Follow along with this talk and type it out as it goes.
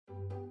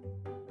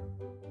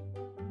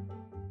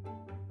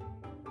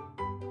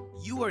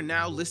You are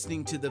now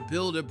listening to the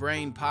Build a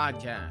Brain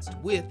podcast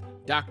with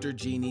Dr.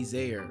 Jeannie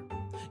Zayer.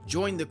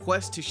 Join the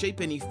quest to shape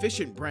an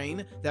efficient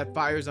brain that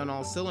fires on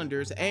all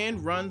cylinders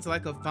and runs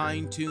like a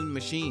fine-tuned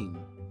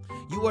machine.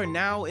 You are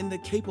now in the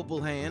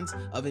capable hands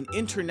of an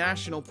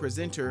international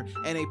presenter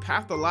and a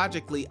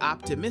pathologically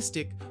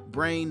optimistic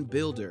brain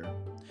builder.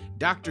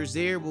 Dr.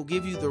 Zayer will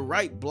give you the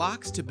right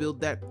blocks to build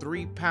that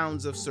 3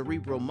 pounds of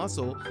cerebral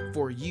muscle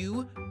for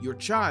you, your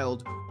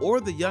child, or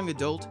the young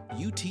adult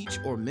you teach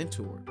or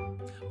mentor.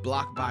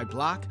 Block by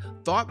block,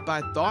 thought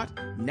by thought,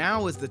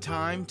 now is the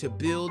time to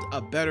build a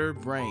better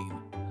brain.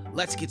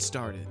 Let's get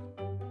started.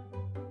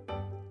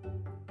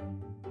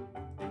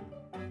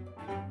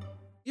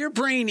 Your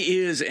brain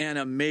is an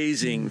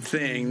amazing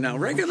thing. Now,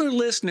 regular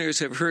listeners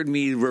have heard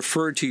me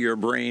refer to your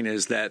brain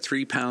as that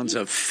 3 pounds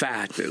of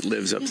fat that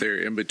lives up there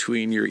in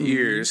between your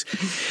ears.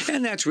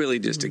 And that's really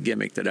just a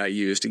gimmick that I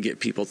use to get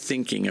people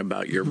thinking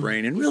about your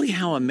brain and really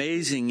how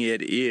amazing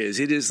it is.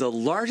 It is the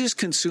largest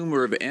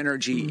consumer of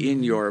energy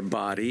in your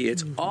body.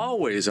 It's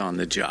always on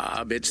the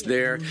job. It's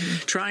there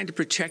trying to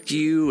protect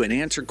you and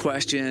answer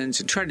questions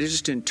and try to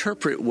just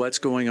interpret what's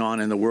going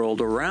on in the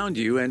world around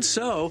you. And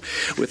so,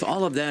 with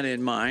all of that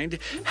in mind,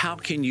 how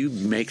can you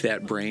make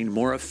that brain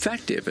more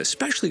effective,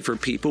 especially for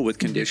people with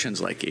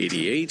conditions like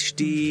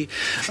ADHD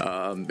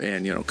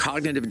and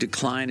cognitive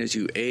decline as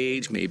you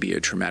age, maybe a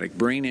traumatic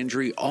brain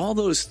injury? All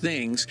those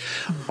things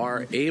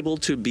are able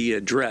to be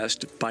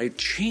addressed by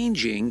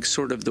changing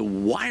sort of the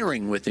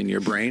wiring within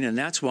your brain, and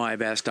that's why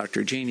I've asked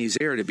Dr. Jeannie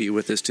Zayer to be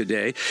with us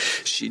today.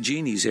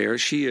 Jeannie Zayer,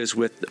 she is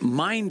with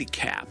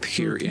MindCap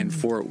here in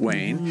Fort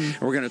Wayne,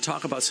 and we're going to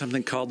talk about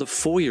something called the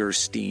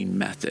Feuerstein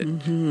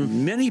method.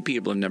 Many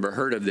people have never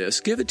heard of this.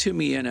 Give it to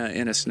me in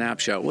a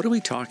snapshot. What are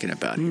we talking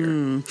about here?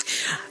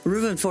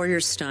 Reuven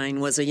Feuerstein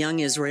was a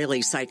young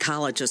Israeli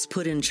psychologist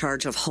put in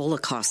charge of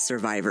Holocaust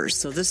survivors.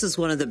 So this is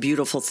one of the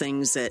beautiful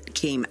things that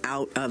came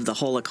out of the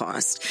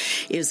Holocaust,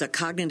 is a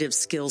cognitive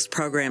skills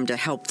program to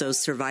help those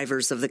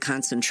survivors of the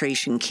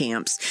concentration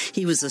camps.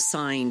 He was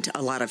assigned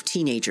a lot of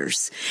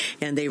teenagers,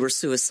 and they were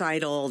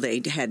suicidal.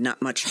 They had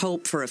not much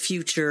hope for a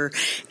future,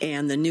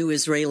 and the new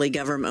Israeli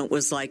government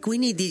was like, we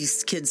need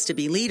these kids to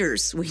be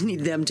leaders. We need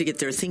them to get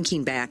their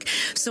thinking back.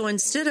 So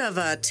instead of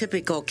a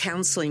typical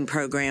counseling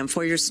program,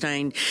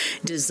 Feuerstein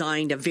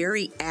designed a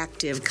very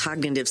active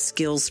cognitive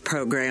skills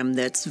program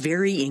that's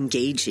very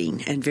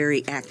engaging and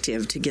very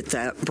active to get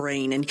that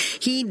brain. And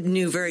he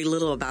knew very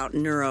little about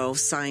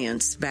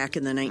neuroscience back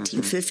in the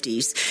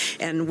 1950s.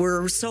 And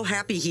we're so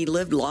happy he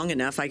lived long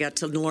enough. I got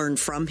to learn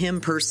from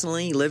him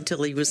personally. He lived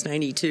till he was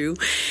 92.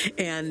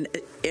 And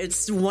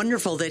it's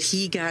wonderful that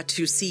he got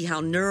to see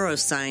how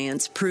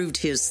neuroscience proved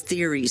his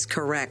theories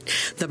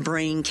correct. The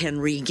brain can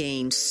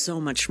regain so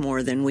much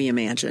more than we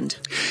imagined.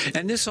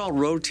 And this all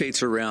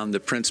rotates around the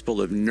principle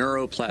of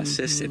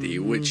neuroplasticity,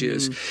 which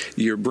is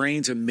your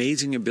brain's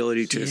amazing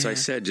ability to, as I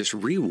said, just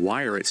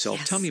rewire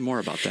itself. Tell me more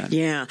about that.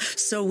 Yeah.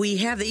 So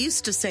they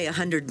used to say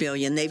 100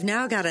 billion. They've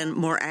now got a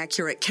more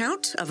accurate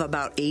count of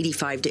about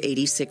 85 to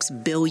 86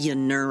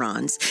 billion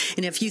neurons.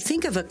 And if you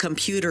think of a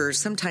computer,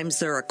 sometimes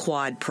they're a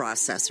quad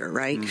processor,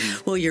 right?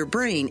 Well, your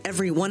brain,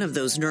 every one of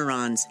those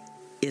neurons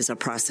is a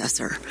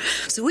processor.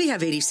 So we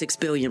have 86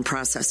 billion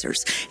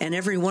processors, and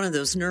every one of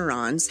those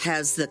neurons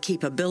has the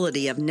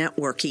capability of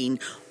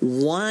networking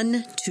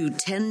 1 to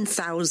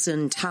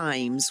 10,000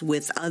 times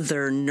with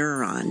other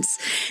neurons.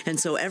 And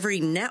so every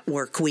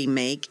network we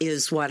make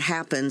is what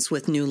happens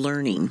with new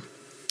learning.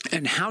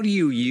 And how do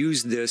you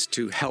use this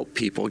to help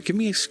people? Give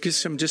me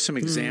some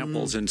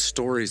examples and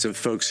stories of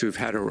folks who've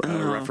had a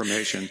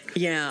reformation.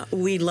 Yeah,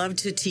 we love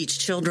to teach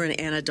children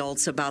and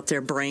adults about their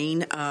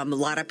brain. A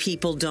lot of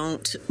people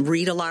don't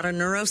read a lot of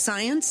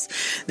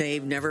neuroscience.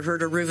 They've never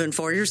heard of Reuven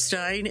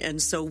Feuerstein,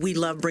 and so we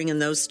love bringing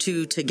those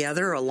two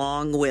together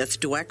along with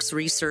Dweck's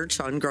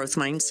research on growth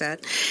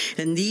mindset.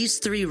 And these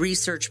three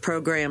research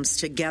programs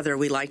together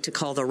we like to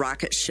call the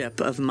rocket ship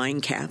of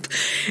MindCap.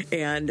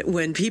 And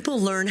when people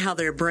learn how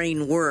their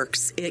brain works,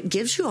 it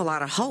gives you a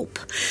lot of hope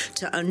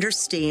to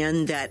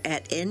understand that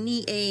at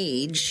any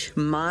age,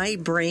 my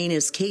brain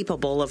is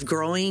capable of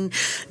growing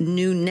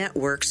new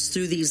networks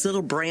through these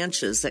little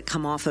branches that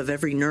come off of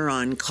every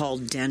neuron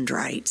called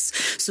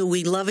dendrites. So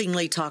we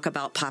lovingly talk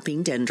about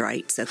popping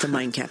dendrites at the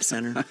MindCap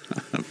Center.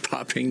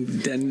 Popping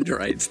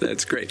dendrites,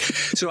 that's great.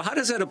 So how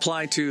does that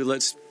apply to,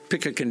 let's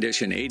pick a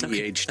condition,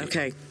 ADHD?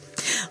 Okay.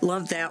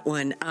 Love that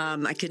one.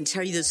 I can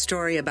tell you the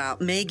story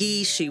about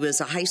Maggie. She was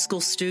a high school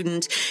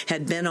student,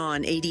 had been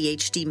on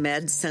ADHD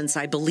meds since,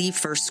 I believe,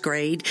 first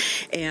grade.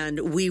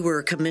 And we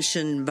were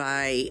commissioned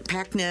by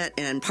PACNet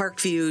and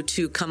Parkview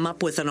to come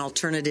up with an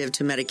alternative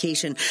to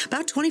medication.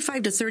 About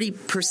 25 to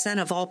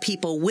 30% of all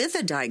people with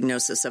a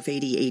diagnosis of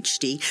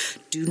ADHD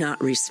do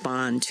not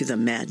respond to the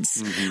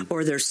meds,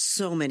 or there's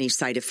so many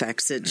side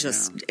effects. It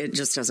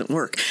just doesn't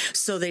work.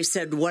 So they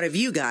said, what have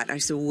you got? I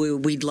said,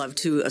 we'd love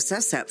to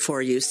assess that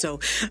for you. So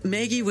So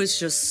Maggie was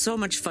just so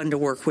much fun to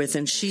work with,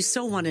 and she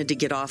so wanted to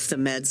get off the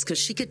meds because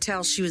she could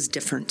tell she was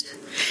different.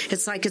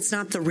 It's like it's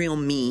not the real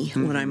me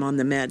when I'm on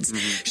the meds.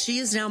 She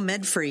is now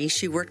med-free.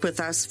 She worked with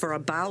us for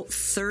about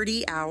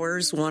 30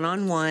 hours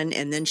one-on-one,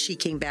 and then she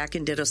came back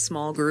and did a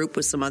small group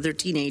with some other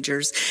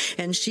teenagers.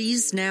 And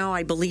she's now,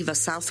 I believe, a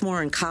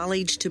sophomore in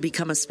college to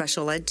become a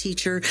special ed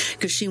teacher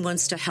because she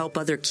wants to help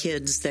other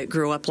kids that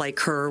grew up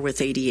like her with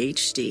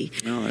ADHD.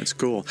 Oh, that's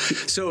cool.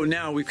 So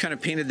now we've kind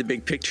of painted the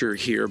big picture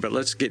here, but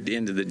let's get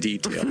into the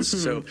details.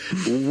 So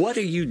what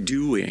are you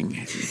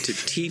doing to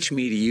teach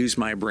me to use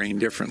my brain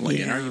differently?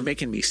 Yeah. And are you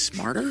making me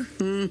smarter?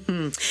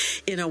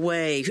 In a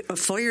way,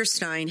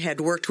 Feuerstein had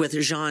worked with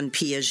Jean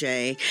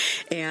Piaget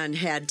and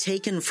had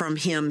taken from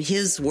him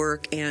his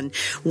work and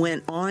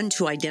went on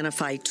to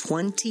identify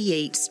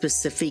 28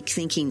 specific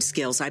thinking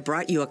skills. I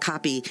brought you a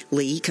copy,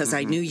 Lee, because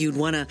I knew you'd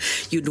want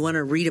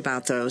to read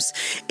about those.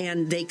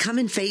 And they come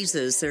in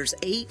phases. There's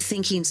 8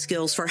 thinking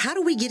skills for how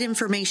do we get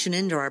information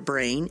into our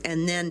brain,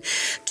 and then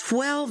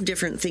 12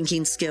 different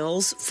thinking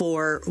skills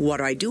for what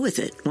do I do with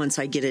it once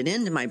I get it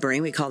into my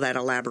brain. We call that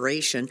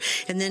elaboration.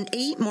 And then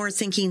 8 more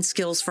thinking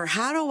skills for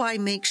how do I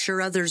make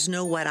sure others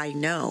know what I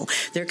know.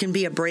 There can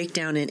be a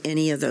breakdown in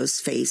any of those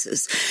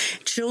phases.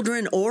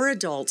 Children or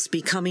adults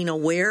becoming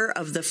aware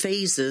of the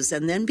phases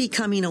and then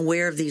becoming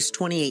aware of these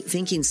 28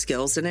 thinking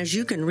skills. And as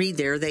you can read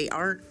there, they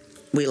aren't,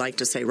 we like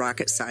to say,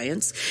 rocket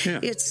science.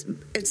 Yeah. It's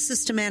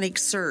systematic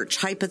search,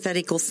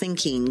 hypothetical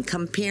thinking,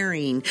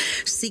 comparing,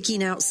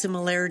 seeking out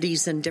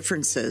similarities and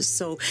differences.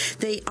 So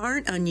they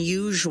aren't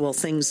unusual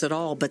things at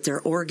all, but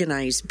they're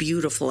organized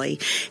beautifully.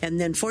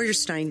 And then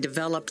Feuerstein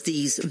developed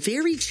these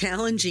very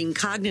challenging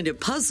cognitive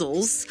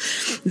puzzles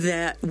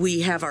that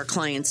we have our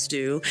clients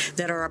do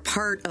that are a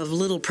part of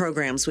little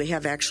programs. We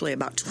have actually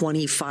about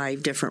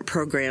 25 different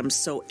programs.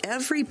 So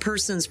every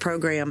person's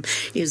program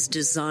is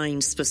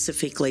designed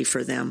specifically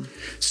for them.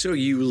 So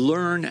you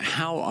learn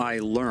how I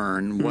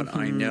learn what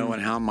I know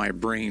and how my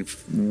brain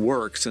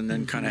works, and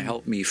then kind of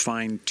help me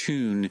fine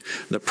tune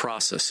the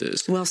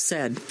processes. Well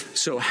said.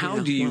 So how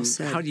do you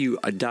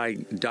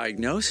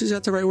diagnose? Is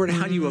that the right word?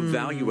 How do you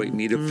evaluate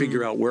me to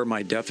figure out where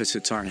my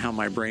deficits are and how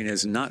my brain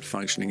is not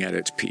functioning at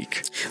its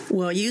peak?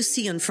 Well, you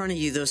see in front of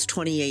you those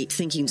 28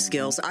 thinking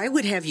skills. I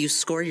would have you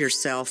score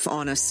yourself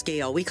on a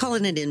scale. We call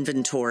it an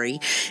inventory,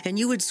 and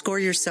you would score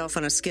yourself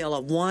on a scale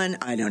of 1,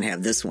 I don't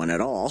have this one at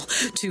all,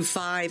 to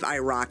 5, I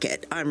rock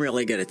it. I'm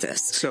really good at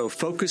this. So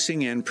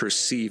focusing and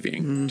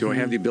perceiving. Do I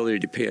have the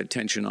ability to pay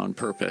attention on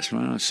purpose?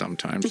 Well,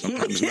 sometimes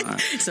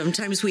not.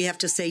 Sometimes we have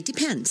to say,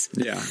 depends.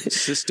 Yeah.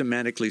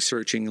 Systematically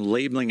searching,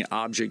 labeling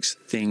objects,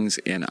 things,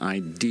 and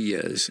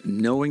ideas,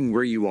 knowing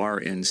where you are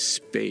in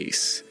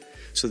space.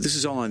 So this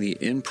is all on the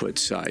input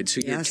side.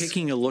 So you're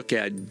taking a look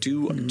at,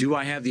 do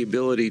I have the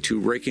ability to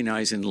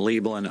recognize and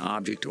label an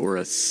object or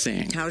a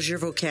thing? How's your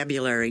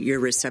vocabulary, your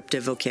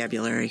receptive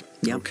vocabulary?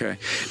 Yep. Okay.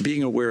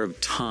 Being aware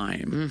of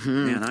time.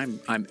 Man,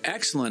 I'm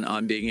excellent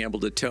on being able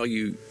to tell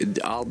you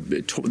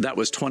that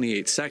was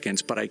 28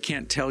 seconds, but I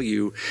can't tell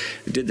you,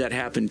 did that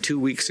happen 2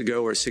 weeks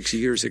ago or 6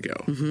 years ago?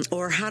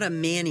 Or how to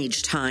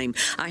manage time.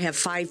 I have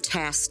 5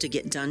 tasks to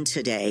get done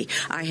today.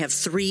 I have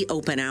 3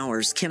 open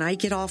hours. Can I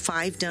get all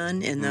 5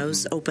 done in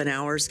those open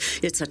hours?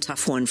 It's a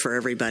tough one for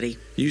everybody.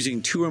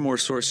 Using 2 or more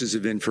sources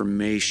of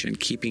information,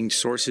 keeping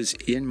sources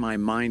in my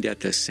mind at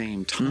the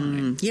same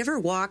time. You ever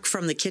walk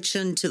from the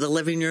kitchen to the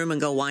living room and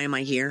go, why am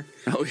I here?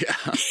 Oh, yeah.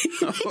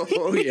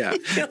 Oh, yeah.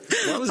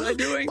 What was I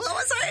doing?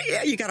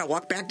 Yeah, you got to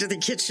walk back to the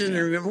kitchen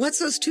and remember, what's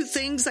those 2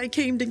 things I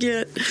came to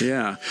get?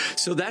 Yeah.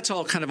 So that's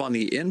all kind of on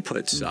the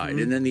input side.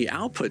 And then the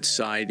output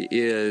side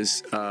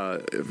is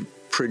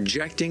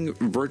projecting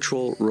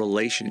virtual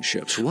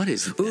relationships. What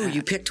is that? Ooh,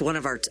 you picked one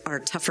of our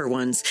tougher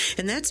ones.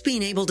 And that's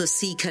being able to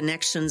see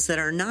connections that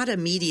are not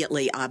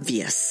immediately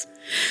obvious.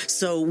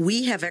 So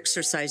we have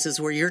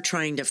exercises where you're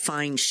trying to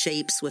find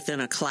shapes within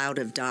a cloud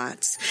of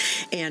dots.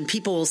 And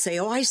people will say,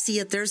 oh, I see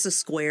it. There's a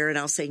square. And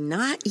I'll say,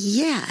 not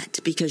yet,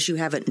 because you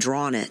haven't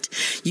drawn it.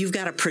 You've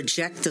got to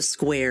project the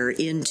square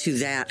into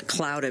that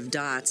cloud of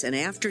dots. And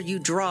after you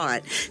draw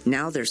it,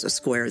 now there's a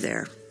square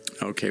there.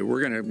 Okay,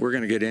 we're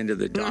gonna get into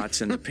the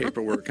dots and the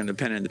paperwork and the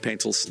pen and the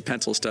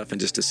pencil stuff in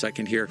just a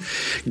second here.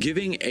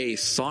 Giving a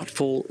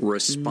thoughtful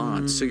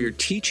response. So you're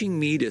teaching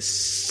me to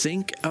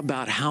think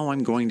about how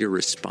I'm going to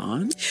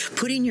respond?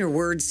 Putting your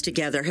words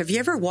together. Have you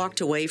ever walked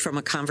away from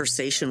a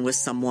conversation with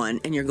someone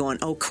and you're going,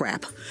 oh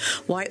crap,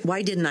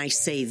 why didn't I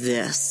say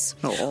this?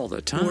 Oh, all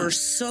the time. We're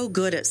so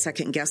good at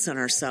second guessing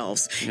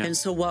ourselves. Yeah. And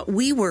so what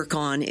we work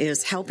on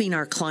is helping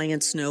our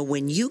clients know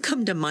when you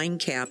come to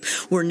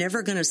MindCap, we're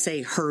never going to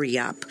say hurry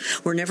up.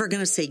 We're never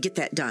going to say, get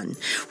that done.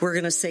 We're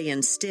going to say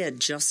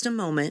instead, just a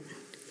moment.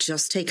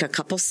 just take a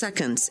couple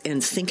seconds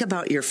and think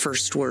about your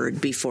first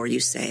word before you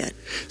say it.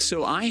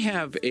 So I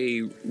have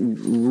a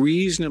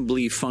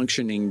reasonably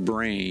functioning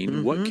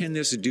brain. What can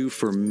this do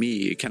for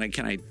me? Can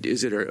I,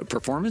 is it a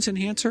performance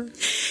enhancer?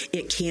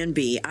 It can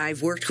be.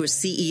 I've worked with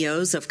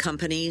CEOs of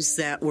companies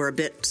that were a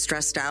bit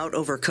stressed out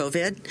over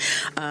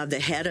COVID. The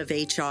head of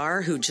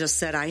HR who just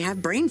said, I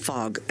have brain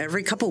fog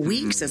every couple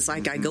weeks. It's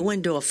like I go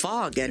into a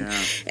fog,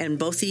 and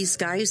both these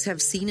guys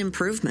have seen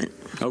improvement.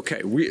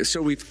 Okay.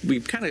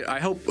 We've kind of, I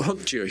hope,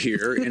 hooked you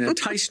here and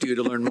enticed you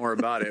to learn more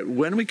about it.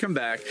 When we come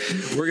back,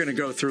 we're going to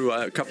go through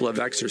a couple of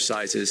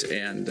exercises,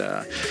 and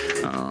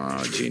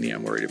Jeannie,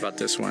 I'm worried about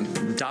this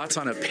one. Dots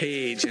on a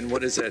page, and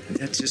what is it?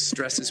 That just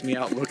stresses me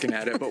out looking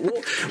at it, but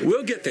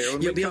we'll get there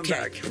when we come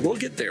back. We'll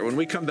get there when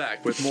we come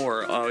back with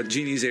more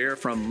Jeannie Zayer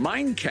from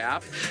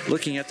MindCap,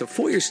 looking at the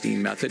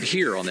Feuerstein method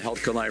here on the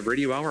Healthcare Live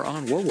Radio Hour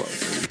on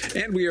WOWO.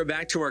 And we are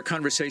back to our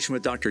conversation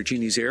with Dr.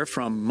 Jeannie Zayer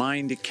from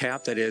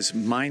MindCap. That is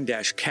mind-cap.org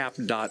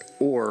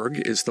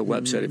is the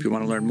website if you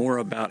want to learn more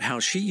about how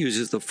she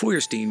uses the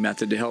Feuerstein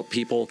method to help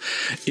people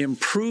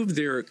improve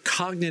their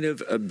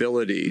cognitive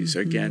abilities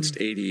against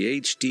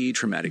ADHD,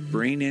 traumatic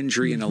brain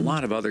injury, and a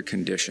lot of other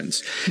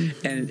conditions.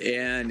 And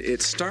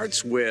it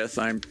starts with,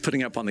 I'm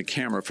putting up on the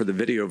camera for the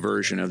video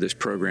version of this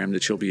program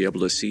that you'll be able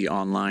to see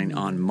online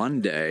on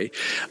Monday,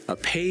 a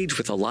page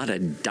with a lot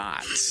of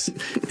dots.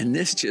 And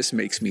this just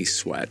makes me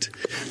sweat.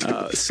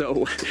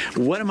 So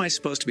what am I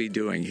supposed to be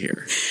doing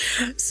here?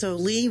 So,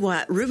 Lee,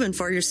 what Reuben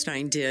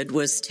Feuerstein did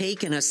was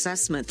take an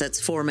assessment that's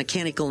for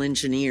mechanical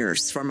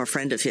engineers from a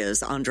friend of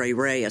his, Andre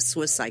Ray, a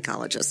Swiss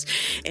psychologist.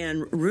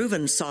 And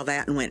Reuben saw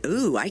that and went,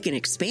 ooh, I can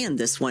expand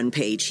this one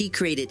page. He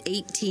created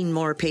 18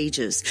 more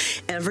pages.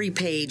 Every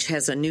page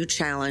has a new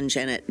challenge,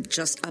 and it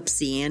just ups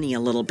the ante a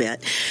little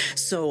bit.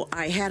 So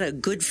I had a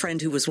good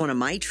friend who was one of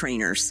my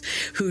trainers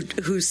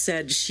who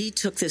said she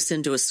took this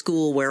into a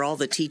school where all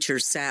the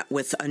teachers sat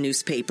with a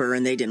newspaper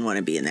and they didn't want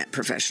to be in that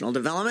professional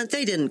development.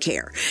 They didn't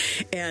care.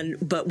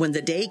 But when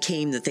the day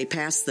came that they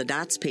passed the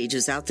dots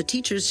pages out, the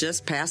teachers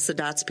just passed the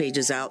dots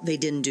pages out. They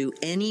didn't do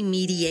any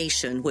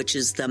mediation, which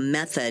is the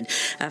method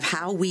of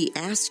how we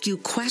ask you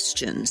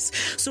questions.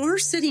 So we're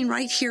sitting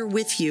right here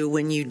with you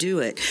when you do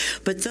it.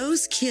 But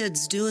those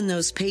kids doing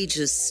those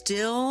pages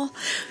still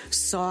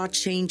saw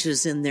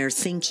changes in their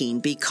thinking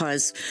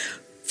because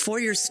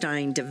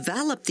Feuerstein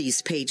developed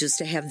these pages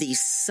to have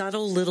these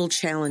subtle little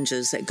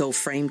challenges that go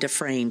frame to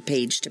frame,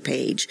 page to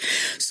page.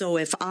 So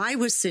if I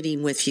was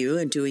sitting with you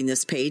and doing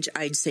this page,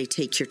 I'd say,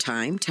 take your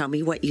time. Tell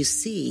me what you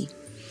see.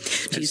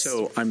 And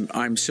so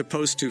I'm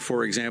supposed to,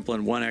 for example,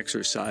 in one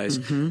exercise,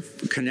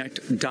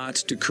 connect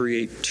dots to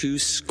create two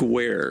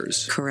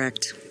squares.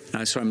 Correct.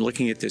 So I'm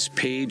looking at this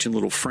page and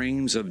little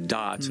frames of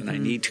dots, and I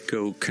need to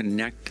go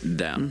connect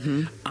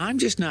them. I'm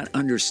just not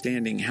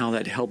understanding how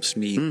that helps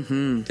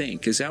me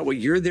think. Is that what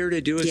you're there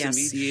to do as a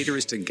mediator,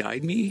 is to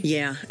guide me?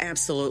 Yeah,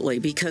 absolutely.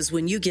 Because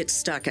when you get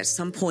stuck, at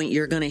some point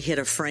you're going to hit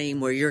a frame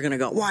where you're going to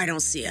go, well, I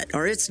don't see it,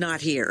 or it's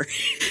not here.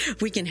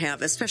 We can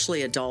have,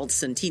 especially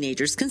adults and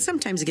teenagers, can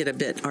sometimes get a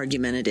bit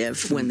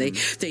argumentative when they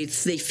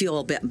feel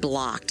a bit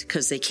blocked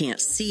because they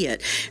can't see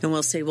it. And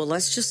we'll say, well,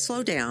 let's just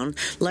slow down.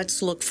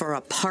 Let's look for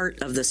a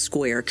part of the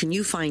square. Can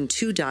you find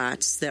two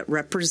dots that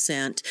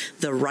represent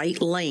the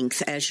right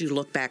length as you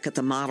look back at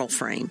the model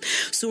frame?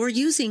 So we're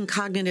using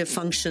cognitive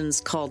functions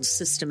called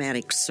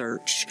systematic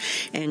search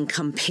and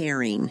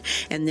comparing,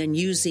 and then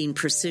using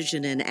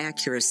precision and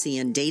accuracy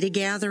in data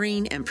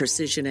gathering and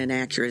precision and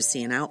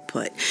accuracy in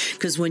output.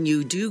 Because when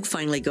you do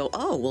finally go,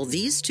 oh, well,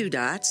 these two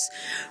dots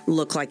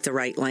look like the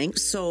right length.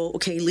 So,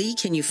 okay, Lee,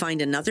 can you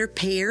find another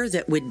pair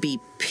that would be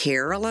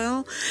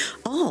parallel?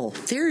 Oh,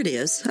 there it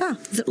is.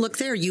 Look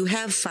there, you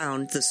have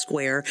found the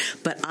square,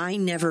 but I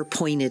never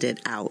pointed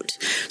it out.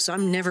 So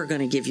I'm never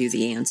going to give you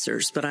the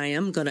answers, but I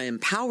am going to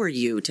empower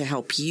you to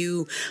help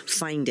you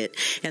find it.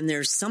 And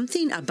there's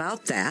something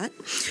about that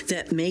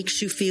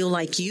makes you feel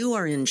like you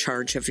are in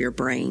charge of your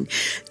brain.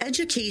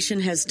 Education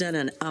has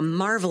done a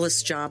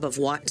marvelous job of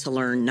what to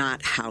learn,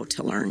 not how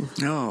to learn.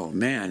 Oh,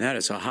 man, that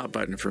is a hot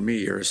button for me.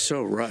 You're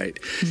so right.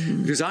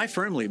 Because I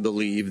firmly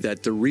believe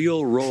that the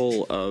real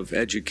role of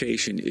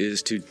education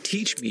is to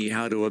teach me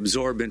how to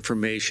absorb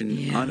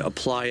information,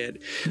 apply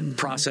it,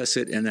 process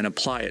it, and then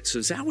apply it. So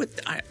is that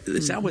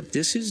what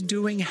this is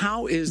doing?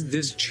 How is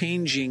this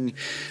changing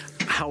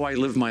how I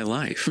live my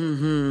life?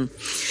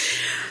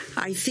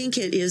 I think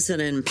it is an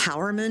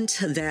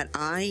empowerment that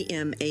I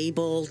am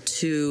able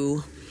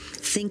to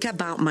think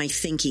about my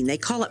thinking. They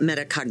call it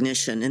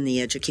metacognition in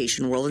the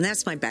education world, and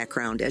that's my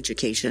background,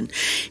 education,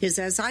 is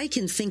as I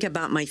can think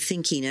about my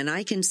thinking and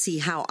I can see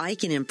how I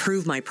can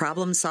improve my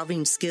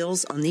problem-solving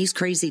skills on these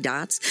crazy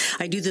dots.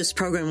 I do this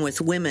program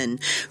with women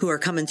who are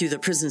coming through the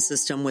prison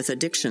system with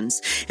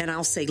addictions, and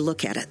I'll say,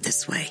 look at it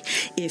this way.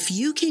 If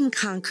you can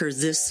conquer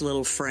this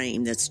little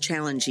frame that's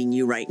challenging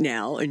you right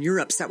now, and you're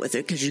upset with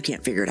it because you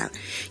can't figure it out,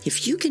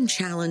 if you can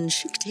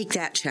take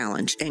that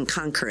challenge and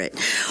conquer it,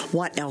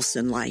 what else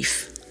in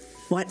life?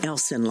 What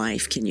else in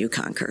life can you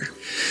conquer?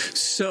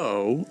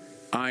 So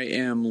I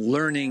am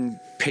learning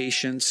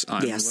patience.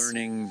 I'm Yes.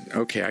 learning.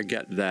 Okay, I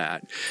get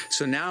that.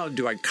 So now,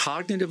 do I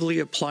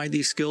cognitively apply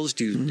these skills?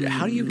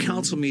 How do you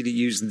counsel me to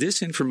use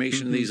this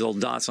information, these little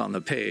dots on the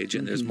page?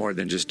 And there's more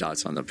than just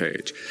dots on the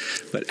page.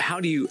 But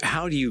how do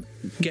you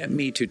get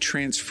me to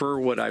transfer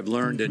what I've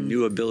learned and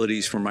new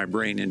abilities for my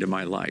brain into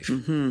my life?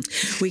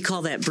 We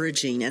call that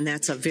bridging, and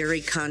that's a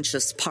very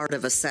conscious part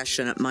of a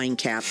session at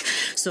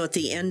MindCap. So at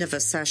the end of a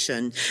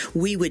session,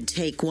 we would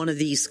take one of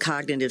these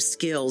cognitive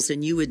skills,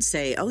 and you would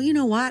say, oh, you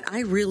know what? I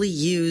really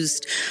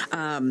used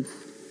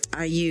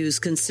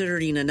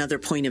considering another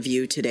point of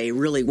view today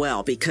really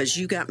well, because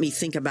you got me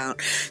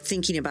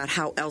thinking about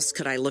how else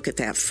could I look at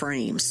that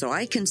frame. So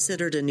I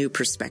considered a new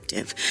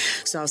perspective.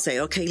 So I'll say,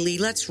 okay, Lee,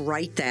 let's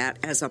write that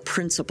as a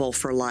principle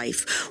for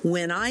life.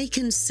 When I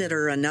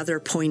consider another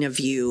point of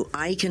view,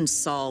 I can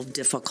solve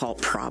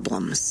difficult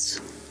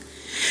problems.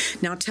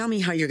 Now tell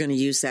me how you're going to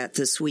use that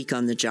this week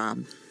on the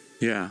job.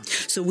 Yeah.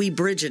 So we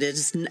bridge it.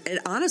 It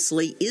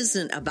honestly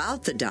isn't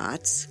about the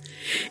dots.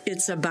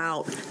 It's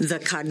about the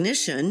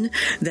cognition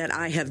that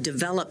I have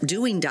developed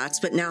doing dots,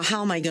 but now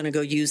how am I going to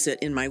go use it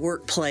in my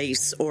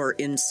workplace or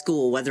in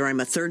school, whether I'm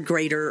a third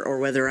grader or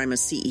whether I'm a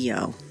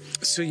CEO?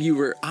 So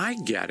I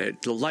get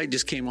it. The light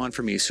just came on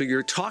for me. So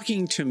you're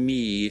talking to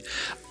me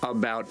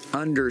about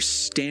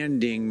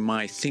understanding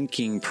my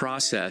thinking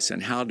process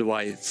and how do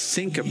I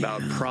think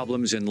about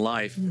problems in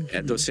life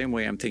at the same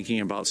way I'm thinking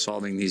about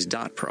solving these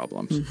dot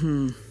problems.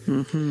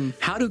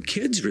 How do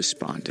kids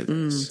respond to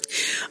this?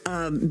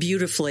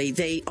 Beautifully.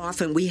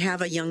 We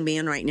have a young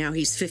man right now,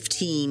 he's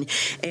 15,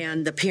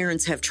 and the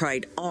parents have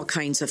tried all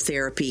kinds of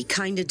therapy,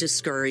 kind of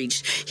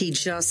discouraged. He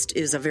just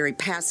is a very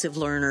passive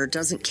learner,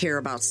 doesn't care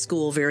about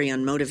school, very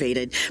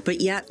unmotivated,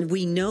 but yet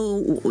we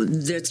know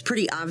that it's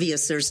pretty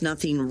obvious there's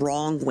nothing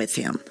wrong with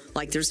him.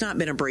 Like there's not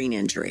been a brain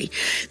injury.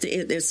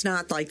 It's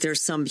not like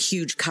there's some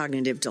huge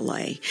cognitive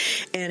delay.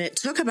 And it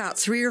took about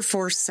 3 or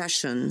 4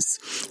 sessions,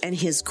 and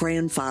his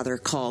grandfather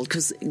called,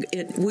 because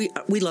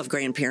we love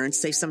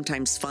grandparents. They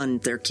sometimes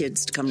fund their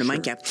kids to come to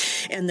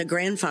MindCap. And the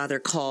grandfather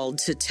called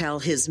to tell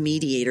his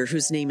mediator,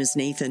 whose name is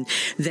Nathan,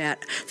 that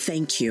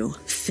thank you.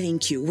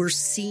 We're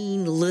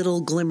seeing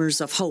little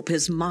glimmers of hope.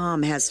 His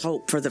mom has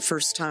hope for the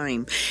first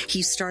time.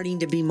 He's starting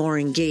to be more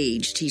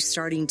engaged. He's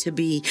starting to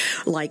be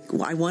like,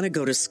 I want to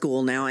go to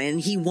school now, and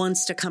he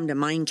wants to come to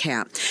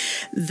MindCap.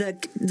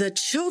 The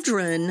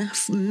children,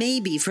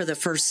 maybe for the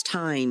first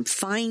time,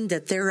 find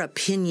that their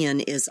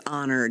opinion is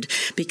honored,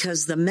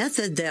 because the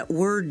method that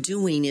we're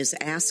doing is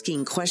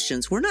asking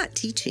questions. We're not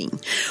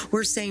teaching.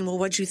 We're saying, well,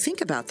 what'd you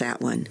think about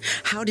that one?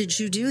 How did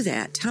you do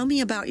that? Tell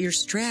me about your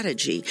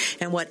strategy.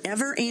 And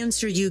whatever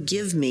answer you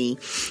give me,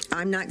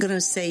 I'm not going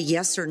to say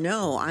yes or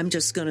no. I'm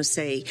just going to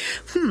say,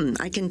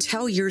 I can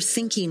tell you're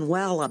thinking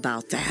well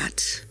about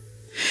that.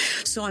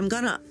 So I'm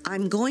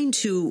going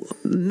to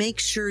make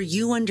sure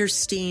you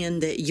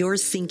understand that your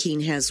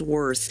thinking has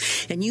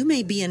worth. And you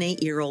may be an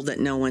 8-year-old that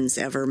no one's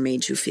ever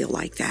made you feel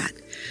like that.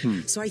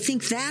 So I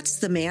think that's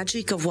the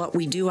magic of what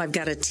we do. I've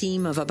got a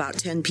team of about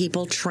 10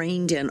 people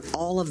trained in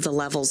all of the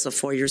levels of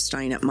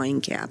Feuerstein at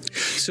MindCap.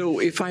 So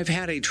if I've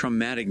had a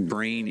traumatic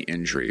brain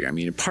injury, I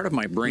mean, part of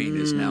my brain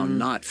is now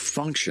not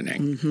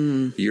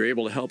functioning. You're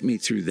able to help me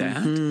through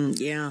that?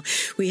 Yeah.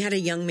 We had a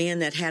young man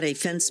that had a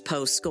fence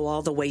post go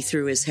all the way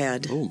through his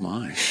head. Oh,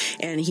 my.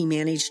 And he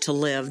managed to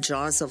live.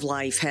 Jaws of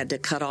life had to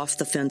cut off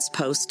the fence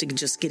post to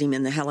just get him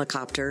in the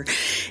helicopter.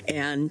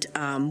 And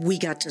we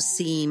got to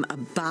see him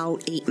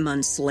about 8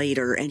 months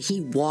later, and he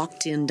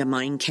walked into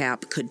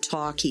MindCap, could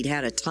talk. He'd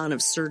had a ton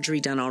of surgery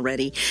done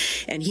already,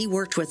 and he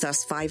worked with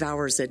us 5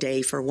 hours a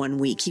day for 1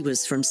 week. He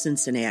was from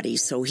Cincinnati,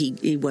 so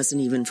he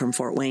wasn't even from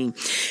Fort Wayne.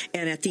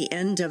 And at the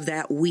end of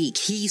that week,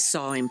 he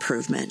saw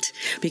improvement,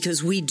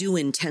 because we do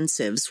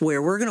intensives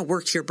where we're going to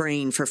work your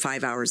brain for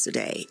 5 hours a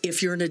day.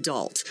 If you're an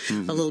adult, a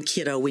little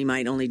kiddo, we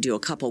might only do a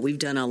couple. We've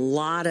done a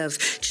lot of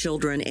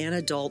children and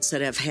adults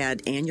that have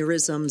had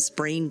aneurysms,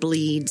 brain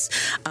bleeds,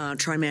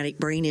 traumatic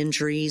brain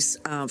injuries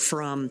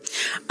from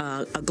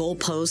a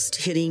goalpost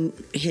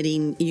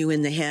hitting you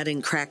in the head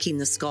and cracking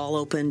the skull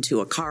open,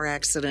 to a car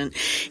accident,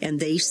 and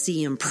they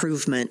see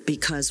improvement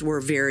because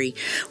we're very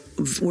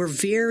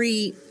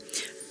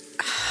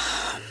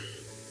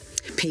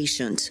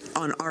patient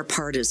on our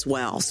part as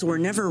well. So we're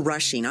never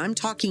rushing. I'm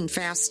talking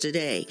fast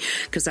today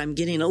because I'm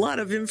getting a lot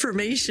of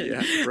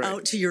information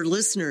out to your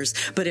listeners.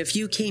 But if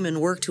you came and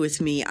worked with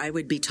me, I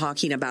would be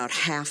talking about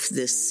half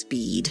this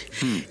speed.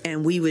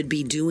 And we would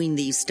be doing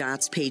these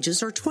DOTS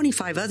pages or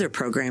 25 other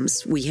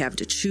programs we have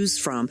to choose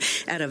from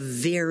at a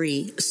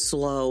very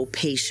slow,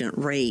 patient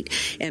rate.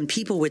 And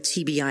people with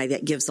TBI,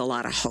 that gives a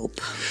lot of hope.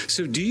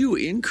 So do you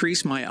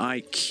increase my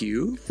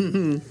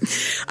IQ?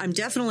 I'm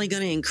definitely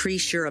going to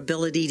increase your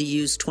ability to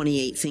use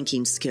 28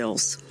 thinking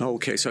skills.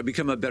 Okay, so I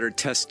become a better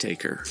test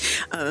taker.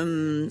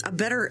 A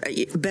better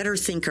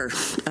thinker,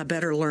 a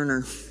better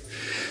learner.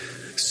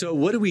 So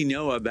what do we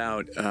know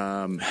about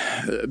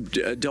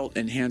adult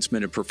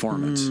enhancement of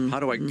performance? How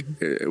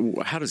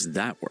does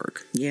that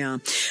work? Yeah.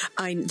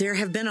 There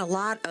have been a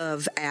lot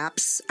of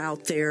apps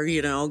out there,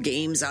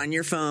 games on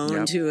your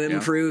phone to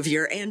improve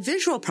and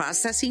visual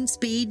processing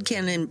speed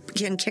can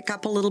kick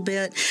up a little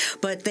bit,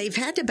 but they've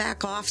had to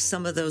back off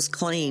some of those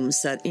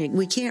claims that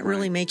we can't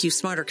really make you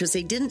smarter because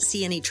they didn't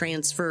see any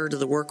transfer to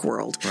the work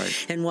world.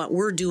 Right. And what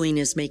we're doing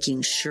is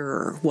making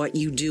sure what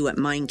you do at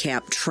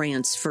MindCap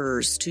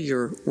transfers to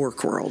your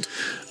work world.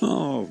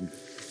 Oh,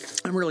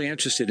 I'm really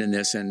interested in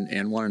this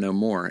and want to know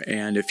more.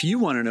 And if you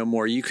want to know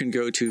more, you can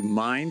go to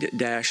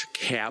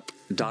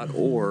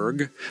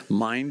mind-cap.org,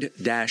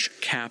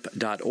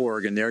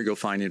 mind-cap.org, and there you'll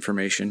find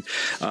information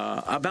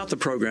about the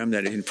program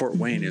that in Fort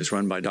Wayne is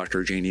run by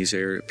Dr. Jeannie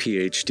Zaire,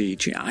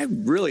 PhD. I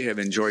really have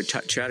enjoyed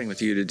chatting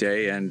with you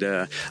today, and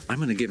I'm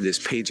going to give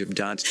this page of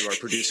dots to our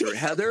producer,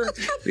 Heather,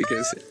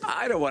 because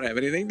I don't want to have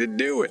anything to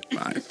do with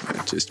it.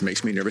 It just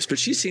makes me nervous, but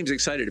she seems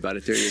excited about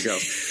it. There you go.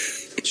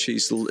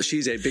 She's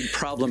a big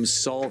problem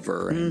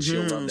solver, and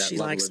she'll love that. She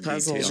level likes of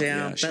puzzles,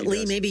 detail. But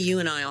Lee, maybe you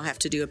and I will have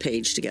to do a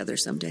page together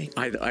someday.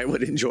 I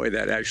would enjoy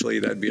that, actually.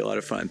 That'd be a lot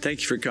of fun.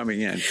 Thank you for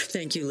coming in.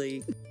 Thank you,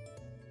 Lee.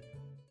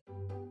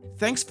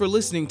 Thanks for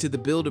listening to the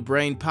Build a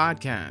Brain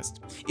podcast.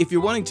 If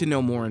you're wanting to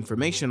know more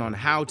information on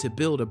how to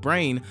build a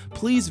brain,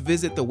 please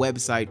visit the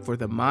website for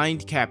the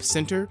MindCap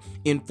Center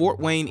in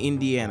Fort Wayne,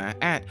 Indiana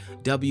at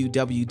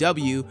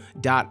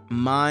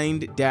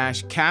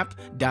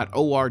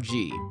www.mind-cap.org.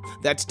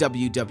 That's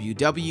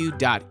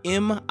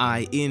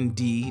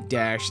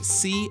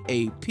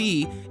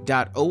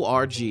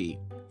www.mind-cap.org.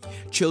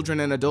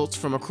 Children and adults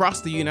from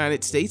across the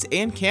United States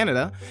and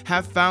Canada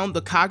have found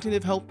the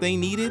cognitive help they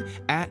needed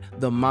at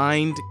the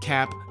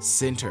MindCap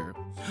Center.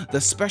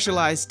 The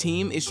specialized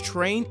team is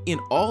trained in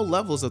all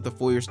levels of the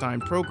Feuerstein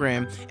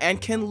program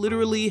and can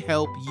literally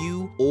help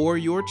you or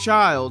your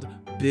child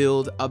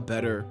build a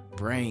better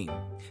brain.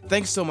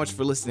 Thanks so much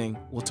for listening.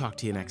 We'll talk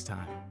to you next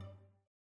time.